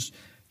 Ephesians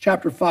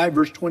chapter 5,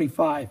 verse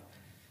 25.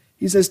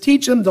 He says,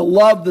 teach them to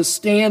love the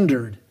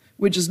standard,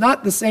 which is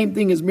not the same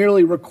thing as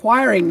merely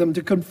requiring them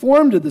to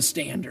conform to the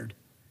standard.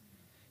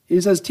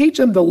 He says, teach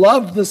them to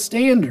love the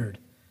standard.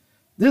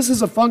 This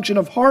is a function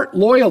of heart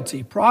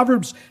loyalty.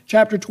 Proverbs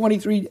chapter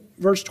 23,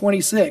 verse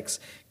 26.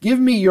 Give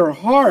me your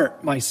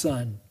heart, my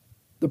son,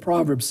 the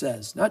proverb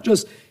says. Not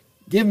just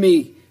give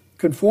me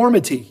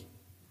conformity,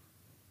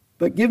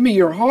 but give me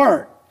your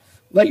heart.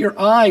 Let your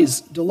eyes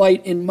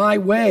delight in my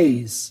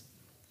ways.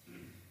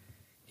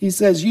 He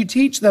says, you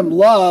teach them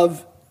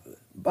love.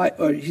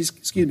 He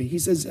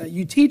says,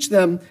 you teach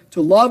them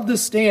to love the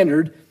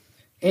standard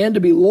and to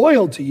be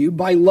loyal to you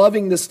by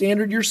loving the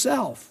standard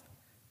yourself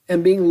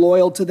and being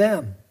loyal to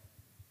them.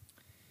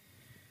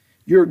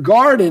 Your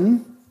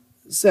garden,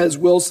 says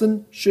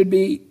Wilson, should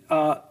be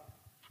a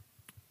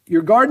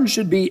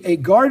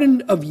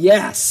garden of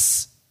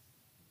yes,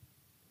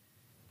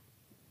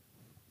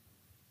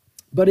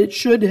 but it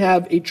should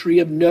have a tree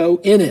of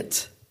no in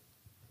it.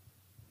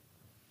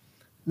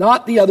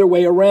 Not the other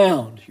way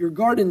around. Your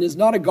garden is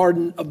not a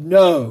garden of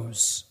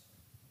no's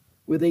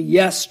with a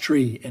yes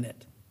tree in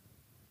it.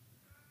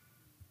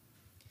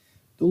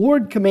 The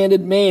Lord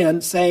commanded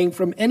man, saying,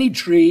 from any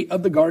tree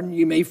of the garden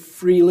you may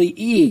freely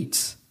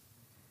eat.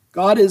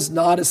 God is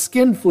not a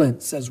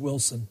skinflint, says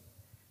Wilson,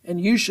 and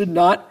you should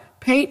not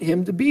paint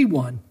him to be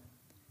one.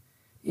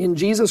 In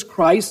Jesus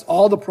Christ,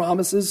 all the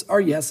promises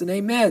are yes and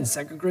amen.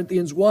 2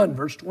 Corinthians 1,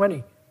 verse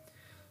 20.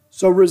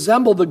 So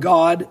resemble the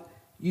God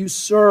you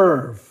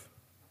serve.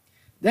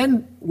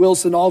 Then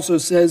Wilson also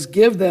says,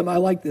 give them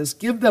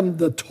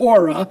the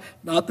Torah,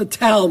 not the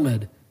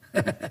Talmud.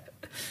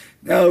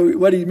 Now,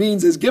 what he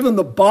means is give them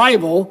the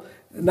Bible,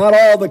 not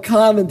all the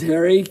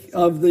commentary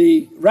of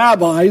the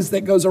rabbis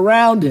that goes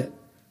around it.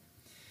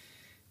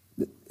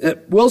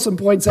 Wilson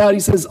points out, he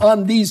says,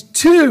 on these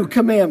two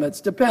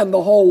commandments depend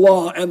the whole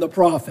law and the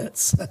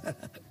prophets.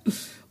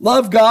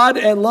 Love God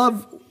and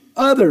love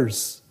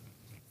others.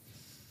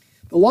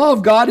 The law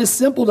of God is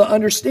simple to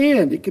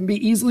understand. It can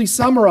be easily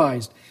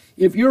summarized.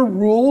 If your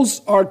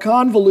rules are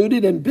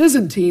convoluted and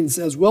Byzantine,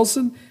 says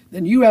Wilson,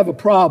 then you have a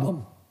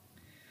problem.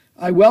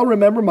 I well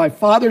remember my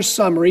father's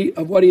summary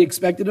of what he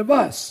expected of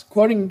us.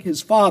 Quoting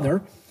his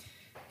father,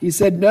 he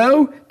said,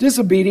 no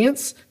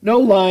disobedience, no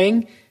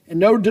lying, and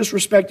no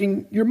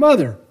disrespecting your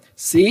mother.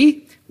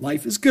 See,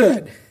 life is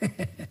good.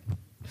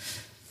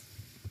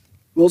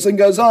 Wilson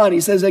goes on,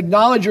 he says,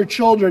 acknowledge your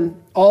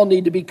children all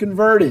need to be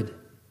converted.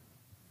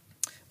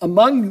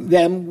 Among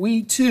them,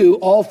 we too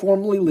all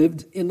formerly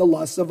lived in the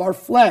lusts of our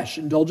flesh,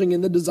 indulging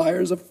in the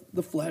desires of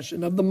the flesh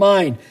and of the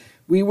mind.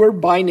 We were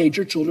by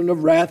nature children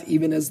of wrath,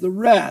 even as the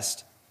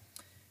rest.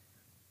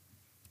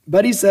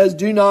 But he says,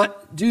 do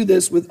not do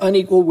this with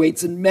unequal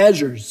weights and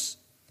measures.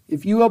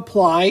 If you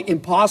apply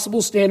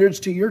impossible standards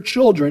to your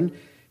children,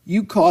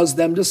 you cause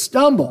them to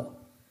stumble.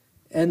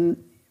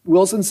 And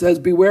Wilson says,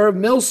 beware of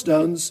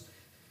millstones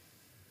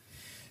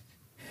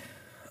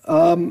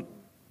in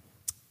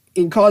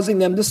causing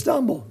them to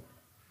stumble.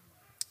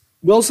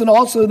 Wilson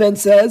also then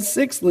says,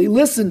 sixthly,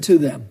 listen to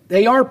them.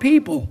 They are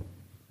people.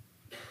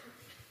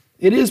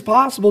 It is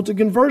possible to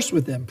converse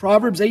with them.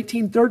 Proverbs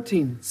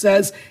 18:13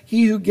 says,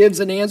 he who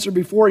gives an answer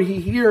before he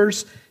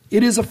hears,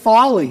 it is a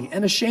folly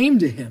and a shame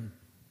to him.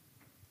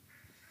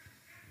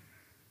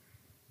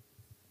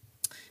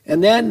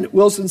 And then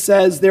Wilson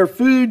says, their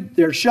food,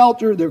 their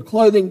shelter, their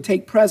clothing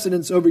take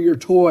precedence over your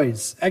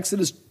toys.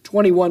 Exodus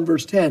 21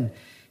 verse 10.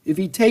 If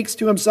he takes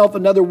to himself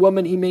another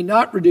woman, he may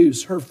not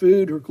reduce her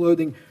food, her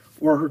clothing,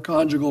 or her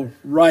conjugal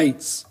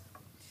rights.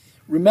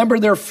 Remember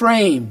their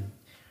frame,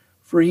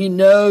 for he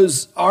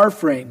knows our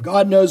frame.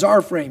 God knows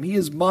our frame. He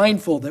is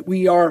mindful that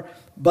we are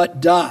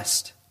but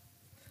dust.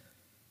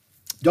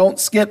 Don't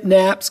skip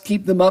naps.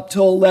 Keep them up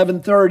till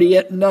 11:30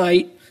 at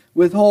night.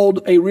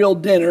 Withhold a real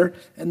dinner,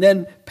 and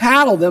then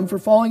paddle them for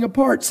falling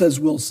apart, says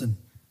Wilson.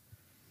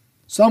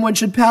 Someone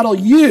should paddle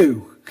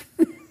you,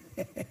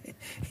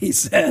 he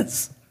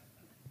says.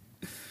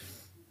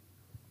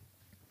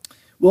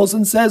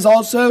 Wilson says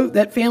also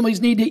that families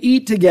need to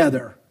eat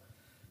together.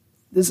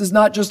 This is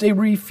not just a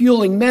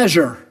refueling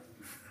measure.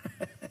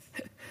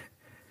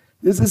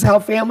 This is how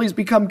families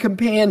become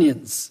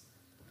companions.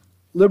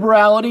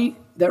 Liberality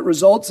that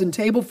results in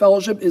table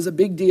fellowship is a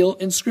big deal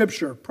in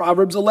Scripture.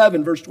 Proverbs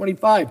 11, verse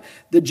 25.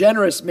 The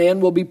generous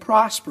man will be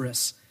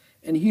prosperous,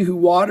 and he who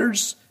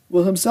waters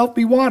will himself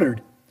be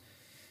watered.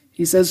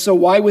 He says, so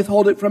why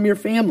withhold it from your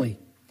family?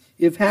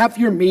 If half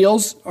your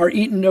meals are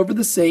eaten over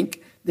the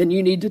sink, then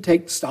you need to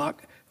take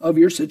stock of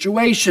your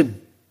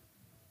situation.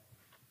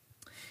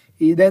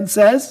 He then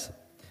says,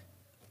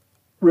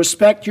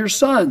 respect your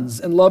sons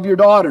and love your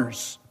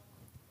daughters.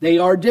 They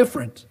are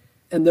different,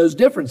 and those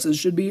differences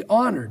should be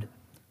honored.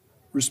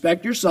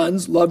 Respect your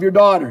sons, love your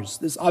daughters.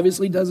 This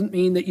obviously doesn't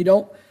mean that you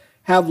don't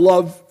have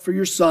love for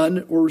your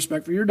son or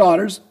respect for your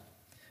daughters,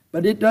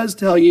 but it does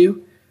tell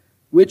you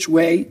which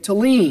way to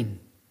lean.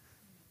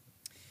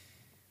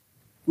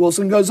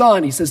 Wilson goes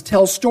on. He says,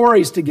 tell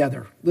stories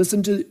together.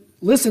 Listen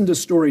to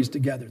stories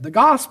together. The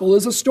gospel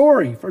is a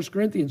story. 1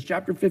 Corinthians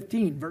chapter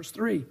 15, verse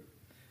 3.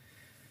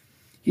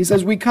 He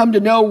says, we come to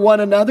know one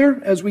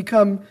another as we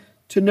come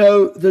to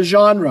know the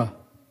genre.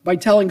 By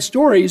telling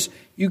stories,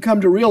 you come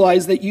to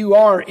realize that you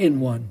are in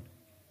one.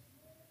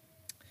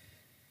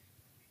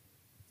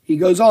 He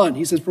goes on.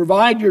 He says,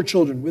 provide your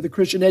children with a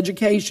Christian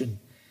education.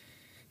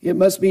 It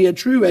must be a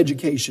true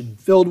education,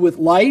 filled with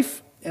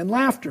life and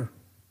laughter.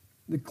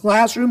 The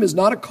classroom is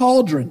not a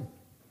cauldron.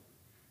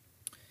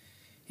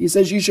 He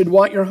says you should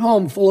want your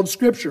home full of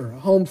Scripture, a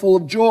home full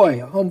of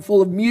joy, a home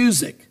full of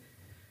music.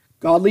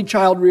 Godly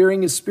child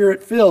rearing is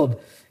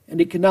Spirit-filled, and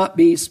it cannot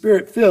be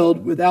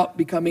Spirit-filled without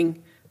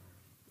becoming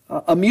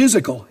a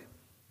musical.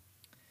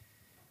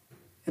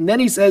 And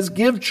then he says,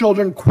 give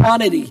children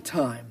quantity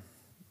time.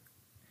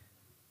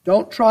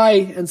 Don't try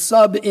and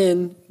sub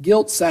in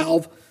guilt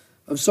salve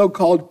of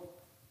so-called,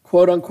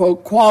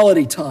 quote-unquote,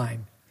 quality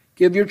time.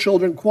 Give your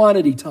children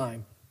quantity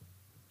time.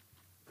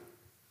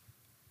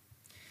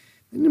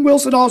 And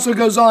Wilson also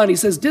goes on. He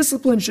says,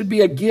 discipline should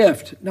be a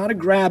gift, not a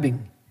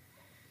grabbing.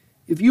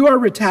 If you are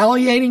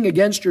retaliating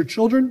against your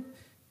children,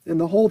 then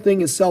the whole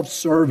thing is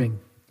self-serving.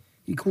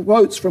 He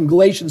quotes from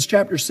Galatians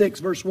chapter 6,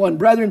 verse 1,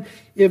 Brethren,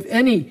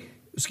 even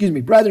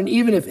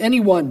if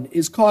anyone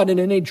is caught in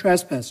any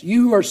trespass,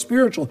 you who are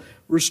spiritual,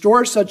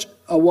 restore such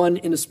a one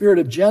in a spirit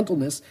of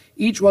gentleness,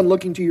 each one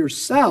looking to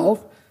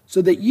yourself,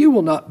 so that you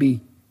will not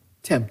be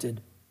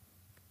tempted.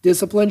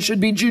 Discipline should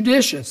be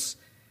judicious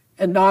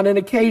and not an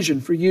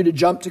occasion for you to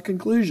jump to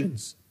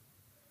conclusions.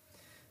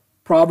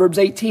 Proverbs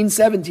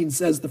 18:17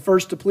 says, the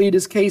first to plead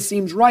his case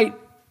seems right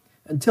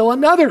until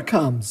another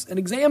comes and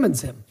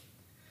examines him.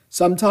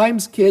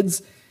 Sometimes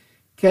kids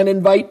can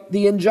invite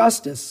the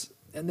injustice,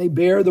 and they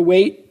bear the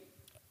weight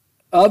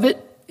of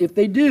it if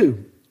they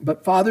do.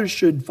 But fathers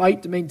should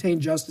fight to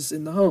maintain justice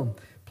in the home.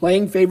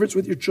 Playing favorites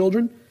with your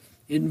children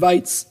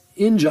invites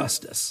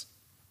injustice.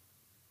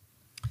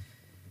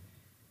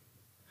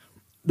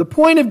 The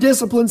point of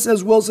discipline,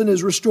 says Wilson,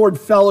 is restored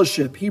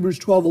fellowship. Hebrews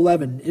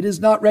 12:11. It is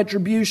not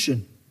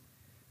retribution.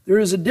 There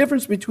is a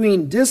difference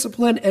between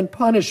discipline and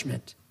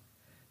punishment.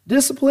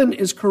 Discipline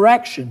is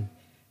correction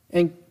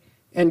and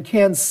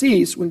can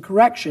cease when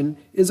correction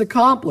is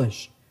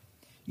accomplished.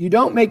 You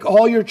don't make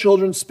all your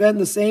children spend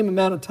the same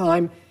amount of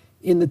time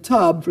in the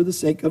tub for the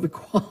sake of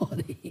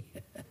equality.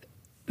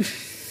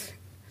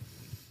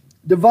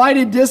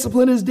 Divided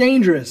discipline is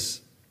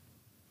dangerous.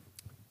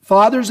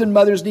 Fathers and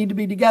mothers need to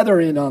be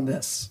together on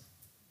this.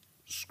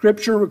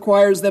 Scripture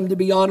requires them to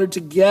be honored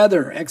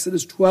together.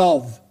 Exodus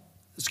 20,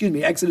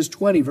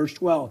 verse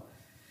 12.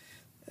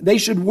 They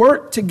should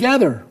work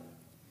together.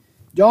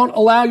 Don't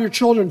allow your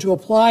children to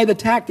apply the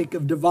tactic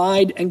of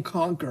divide and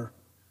conquer.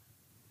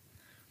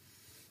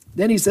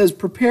 Then he says,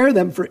 prepare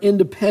them for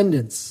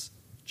independence.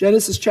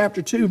 Genesis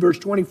chapter 2, verse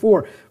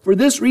 24. For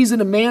this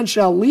reason a man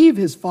shall leave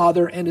his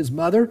father and his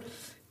mother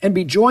and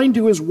be joined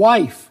to his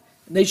wife,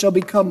 and they shall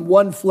become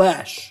one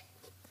flesh.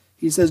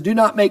 He says, do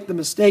not make the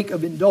mistake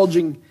of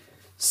indulging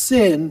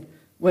sin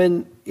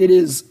when it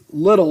is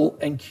little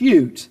and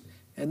cute,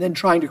 and then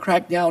trying to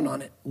crack down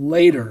on it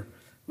later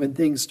when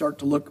things start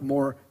to look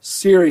more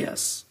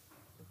serious.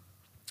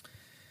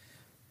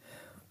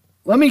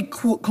 Let me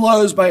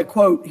close by a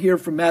quote here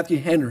from Matthew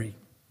Henry.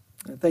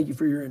 Thank you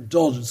for your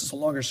indulgence. It's a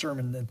longer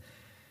sermon than...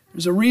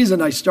 There's a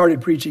reason I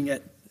started preaching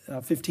at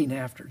 15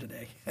 after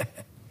today.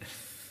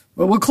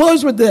 But we'll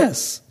close with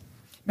this.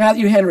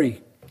 Matthew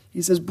Henry,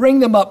 he says,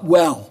 bring them up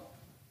well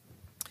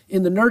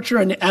in the nurture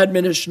and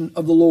admonition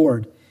of the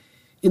Lord,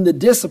 in the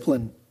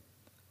discipline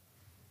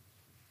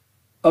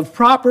of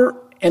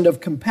proper and of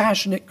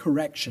compassionate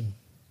correction,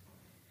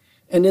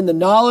 and in the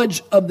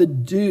knowledge of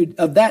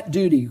that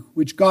duty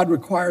which God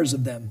requires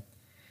of them,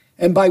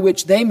 and by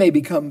which they may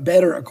become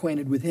better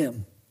acquainted with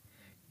him.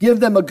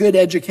 Give them a good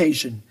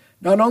education,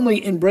 not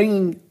only in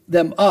bringing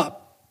them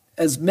up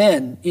as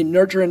men in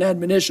nurture and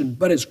admonition,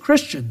 but as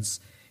Christians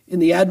in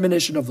the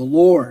admonition of the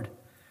Lord.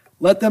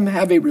 Let them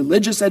have a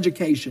religious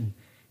education,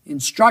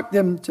 instruct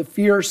them to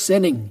fear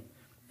sinning,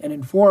 and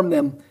inform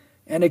them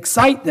and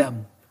excite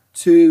them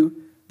to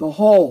the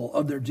whole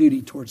of their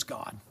duty towards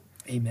God.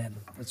 Amen.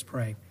 Let's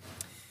pray.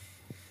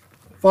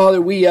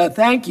 Father, we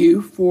thank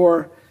you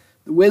for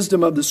the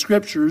wisdom of the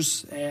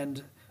Scriptures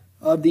and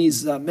of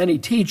these many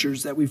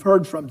teachers that we've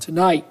heard from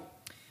tonight.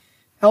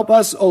 Help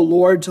us, O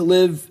Lord, to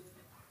live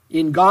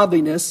in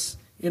godliness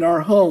in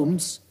our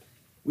homes.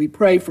 We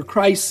pray for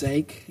Christ's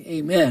sake.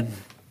 Amen.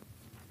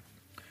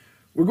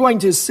 We're going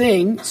to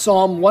sing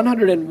Psalm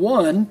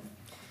 101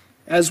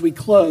 as we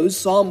close.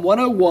 Psalm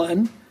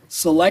 101,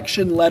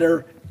 selection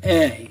letter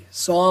A.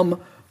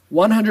 Psalm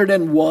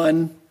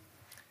 101,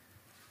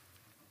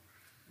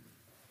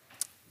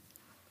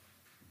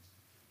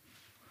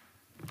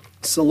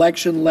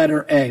 selection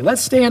letter A.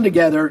 Let's stand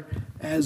together